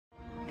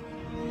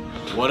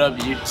What up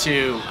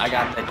YouTube? I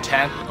got the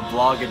 10th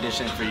vlog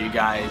edition for you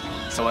guys.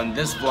 So in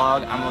this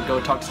vlog, I'm gonna go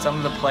talk to some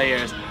of the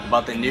players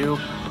about the new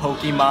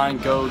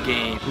Pokemon Go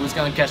game. Who's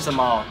gonna catch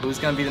them all? Who's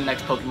gonna be the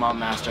next Pokemon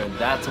master?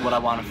 That's what I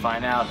want to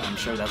find out. I'm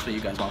sure that's what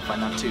you guys want to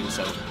find out too.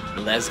 So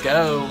let's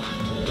go.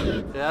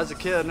 Yeah, as a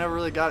kid, I never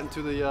really got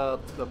into the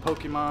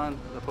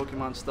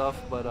Pokemon stuff.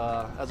 But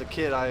as a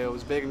kid, I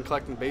was big in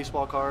collecting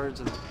baseball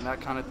cards and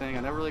that kind of thing. I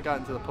never really got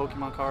into the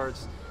Pokemon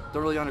cards.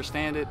 Don't really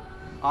understand it.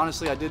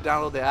 Honestly, I did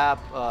download the app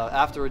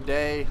after a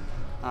day.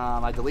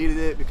 I deleted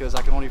it because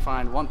I could only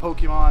find one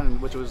Pokemon,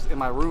 which was in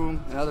my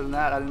room. And other than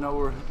that, I didn't know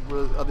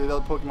where the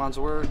other Pokemons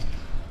were.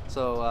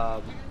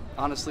 So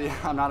honestly,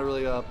 I'm not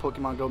really a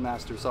Pokemon Go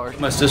master, sorry.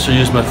 My sister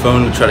used my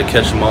phone to try to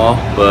catch them all,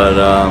 but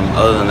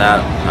other than that,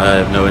 I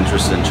have no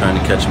interest in trying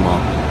to catch them all.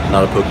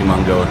 Not a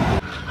Pokemon goer.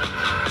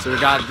 So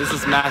this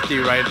is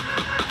Matthew right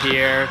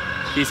here.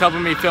 He's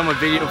helping me film a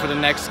video for the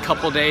next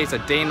couple days, a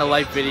day in the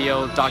life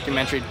video,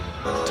 documentary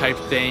type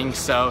thing.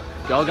 So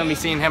y'all gonna be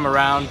seeing him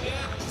around.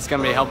 He's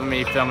gonna be helping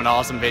me film an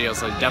awesome video,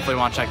 so definitely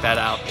want to check that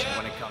out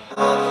when it comes.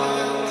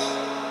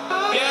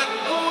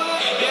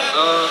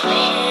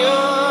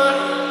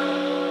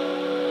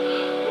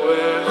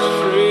 We're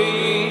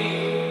free,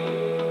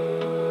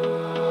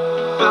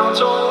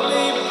 bound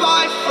only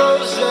by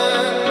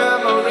frozen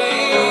memories.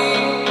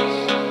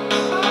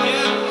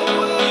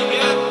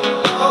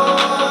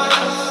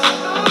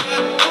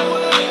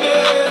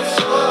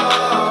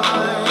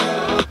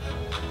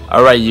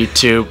 Alright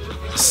YouTube,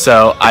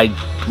 so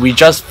we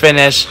just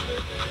finished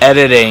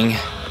editing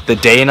the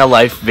day in a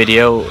life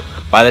video.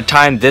 By the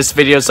time this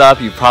video's up,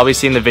 you've probably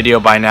seen the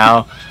video by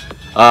now.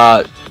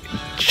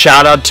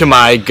 Shout out to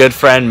my good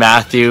friend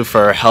Matthew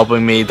for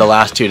helping me the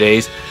last 2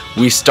 days.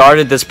 We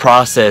started this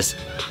process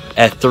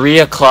at 3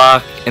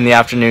 o'clock in the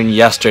afternoon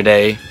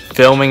yesterday,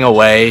 filming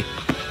away,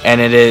 and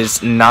it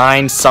is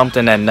 9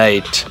 something at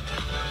night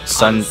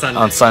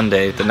on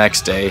Sunday, the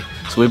next day.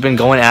 So we've been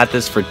going at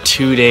this for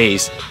 2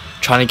 days,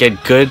 trying to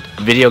get good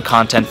video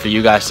content for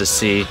you guys to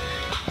see.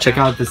 Check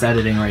out this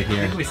editing right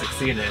here. I think we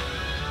succeeded.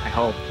 I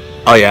hope.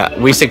 Oh yeah,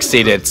 we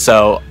succeeded.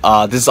 So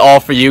this is all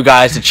for you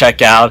guys to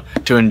check out,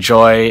 to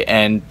enjoy,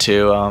 and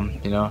to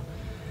you know,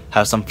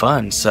 have some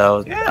fun.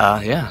 So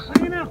yeah.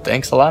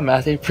 Thanks a lot,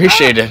 Matthew.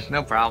 Appreciate it.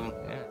 No problem.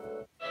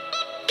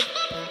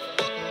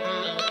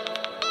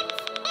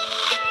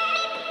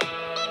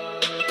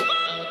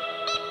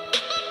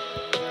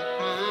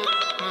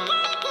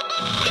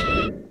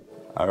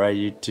 Alright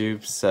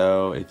YouTube,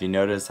 so if you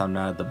notice, I'm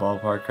not at the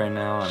ballpark right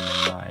now, I'm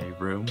in my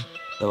room.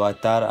 So I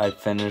thought I'd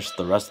finish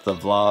the rest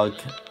of the vlog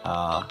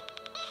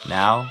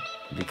now,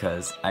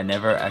 because I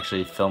never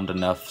actually filmed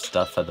enough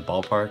stuff at the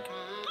ballpark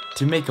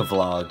to make a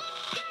vlog.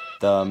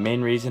 The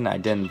main reason I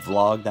didn't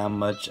vlog that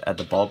much at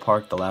the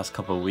ballpark the last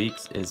couple of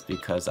weeks is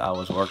because I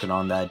was working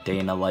on that day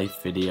in a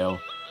life video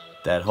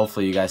that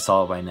hopefully you guys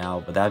saw by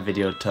now, but that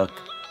video took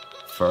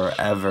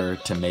forever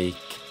to make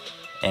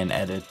and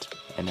edit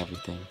and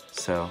everything,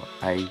 so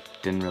I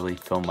didn't really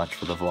film much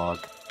for the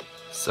vlog.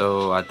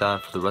 So I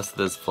thought for the rest of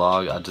this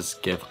vlog I'll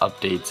just give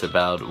updates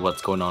about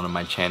what's going on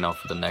my channel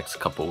for the next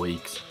couple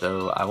weeks.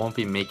 So I won't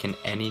be making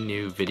any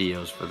new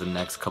videos for the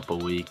next couple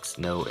weeks.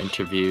 No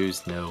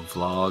interviews, no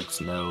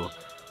vlogs, no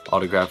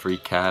autograph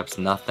recaps,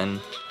 nothing,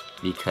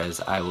 because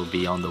I will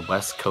be on the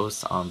West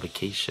Coast on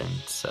vacation.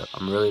 So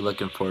I'm really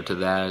looking forward to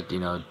that, you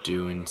know,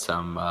 doing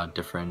some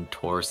different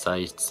tour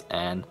sites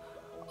and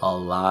a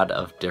lot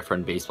of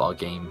different baseball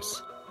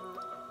games.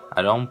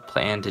 I don't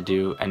plan to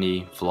do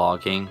any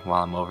vlogging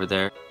while I'm over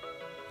there,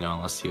 you know,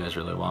 unless you guys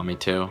really want me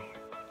to.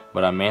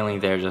 But I'm mainly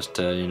there just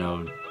to, you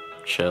know,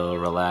 chill,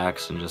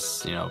 relax, and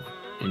just, you know,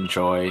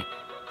 enjoy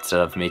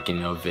instead of making,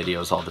 you know,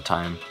 videos all the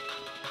time.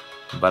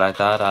 But I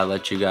thought I'd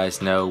let you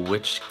guys know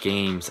which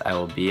games I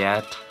will be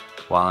at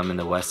while I'm in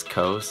the West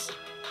Coast.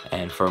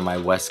 And for my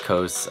West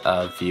Coast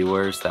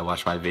viewers that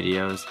watch my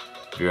videos,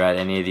 if you're at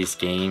any of these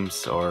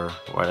games or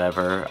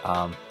whatever,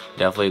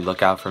 definitely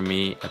look out for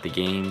me at the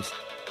games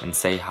and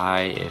say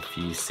hi if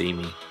you see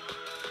me.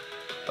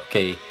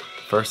 Okay,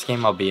 first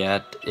game I'll be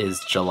at is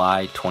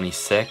July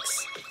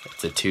 26th.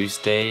 It's a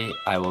Tuesday.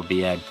 I will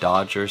be at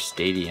Dodger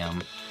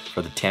Stadium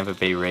for the Tampa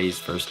Bay Rays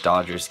vs.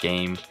 Dodgers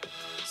game.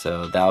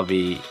 So that'll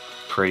be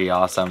pretty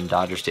awesome.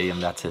 Dodger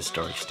Stadium, that's a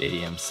historic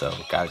stadium, so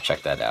gotta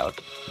check that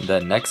out. The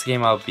next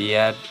game I'll be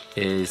at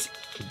is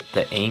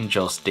the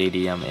Angel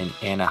Stadium in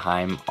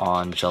Anaheim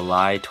on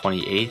July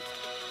 28th.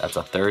 That's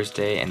a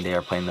Thursday, and they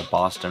are playing the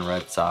Boston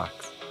Red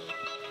Sox.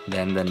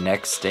 Then the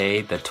next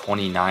day, the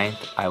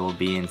 29th, I will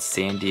be in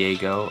San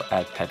Diego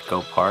at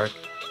Petco Park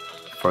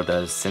for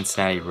the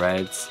Cincinnati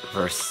Reds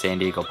vs. San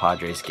Diego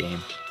Padres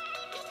game.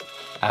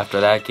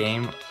 After that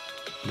game,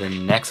 the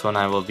next one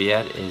I will be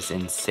at is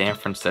in San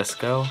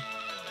Francisco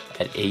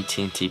at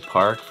AT&T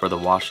Park for the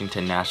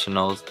Washington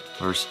Nationals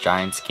vs.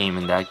 Giants game,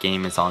 and that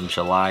game is on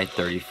July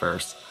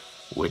 31st,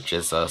 which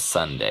is a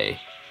Sunday.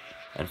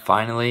 And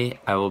finally,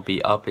 I will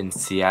be up in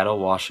Seattle,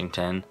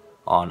 Washington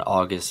on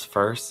August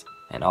 1st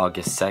and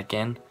August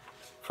 2nd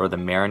for the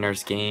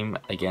Mariners game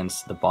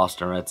against the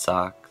Boston Red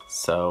Sox.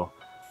 So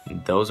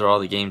those are all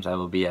the games I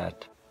will be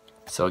at.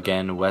 So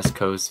again, West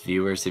Coast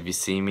viewers, if you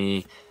see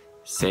me,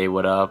 say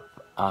what up.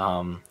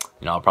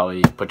 You know, I'll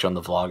probably put you on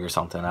the vlog or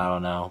something, I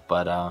don't know,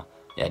 but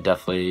yeah,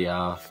 definitely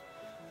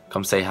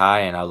come say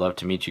hi, and I'd love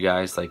to meet you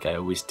guys like I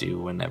always do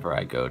whenever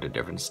I go to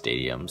different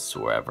stadiums,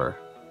 wherever.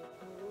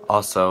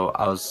 Also,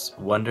 I was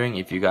wondering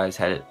if you guys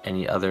had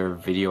any other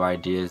video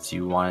ideas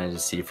you wanted to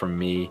see from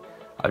me.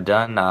 I've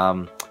done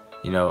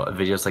you know,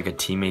 videos like a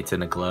teammates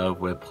in a glove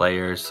with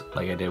players,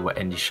 like I did with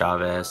Andy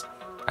Chavez.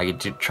 I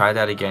could try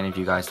that again if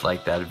you guys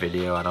like that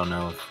video. I don't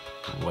know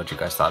what you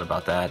guys thought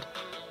about that,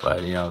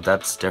 but you know,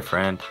 that's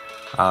different.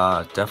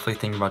 Definitely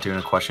thinking about doing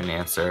a question and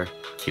answer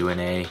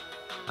Q&A.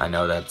 I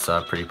know that's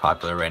pretty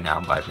popular right now,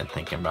 but I've been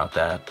thinking about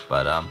that,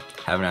 but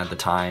haven't had the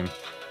time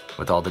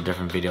with all the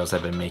different videos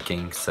I've been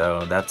making,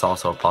 so that's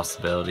also a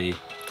possibility.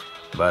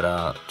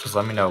 But just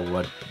let me know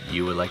what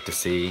you would like to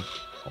see,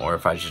 or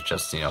if I should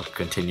just, you know,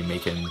 continue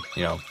making,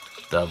 you know,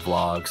 the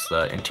vlogs,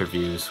 the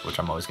interviews, which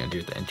I'm always gonna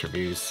do the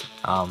interviews,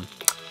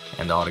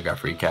 and the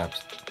autograph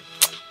recaps.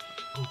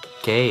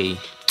 Okay,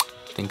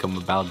 I think I'm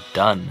about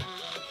done.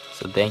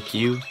 So thank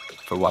you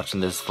for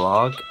watching this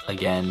vlog.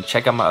 Again,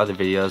 check out my other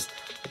videos,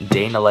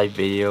 day in the life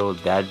video,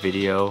 that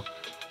video.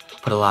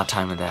 Put a lot of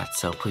time in that,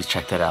 so please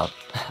check that out.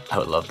 I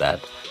would love that.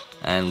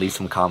 And leave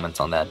some comments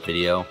on that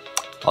video.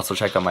 Also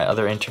check out my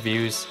other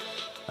interviews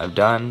I've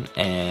done,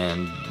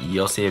 and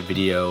you'll see a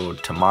video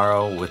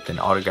tomorrow with an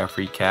autograph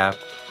recap,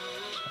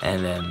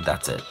 and then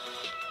that's it.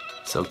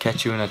 So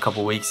catch you in a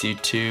couple weeks,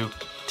 YouTube.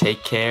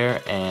 Take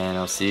care, and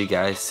I'll see you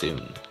guys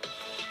soon.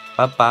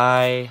 Bye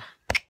bye.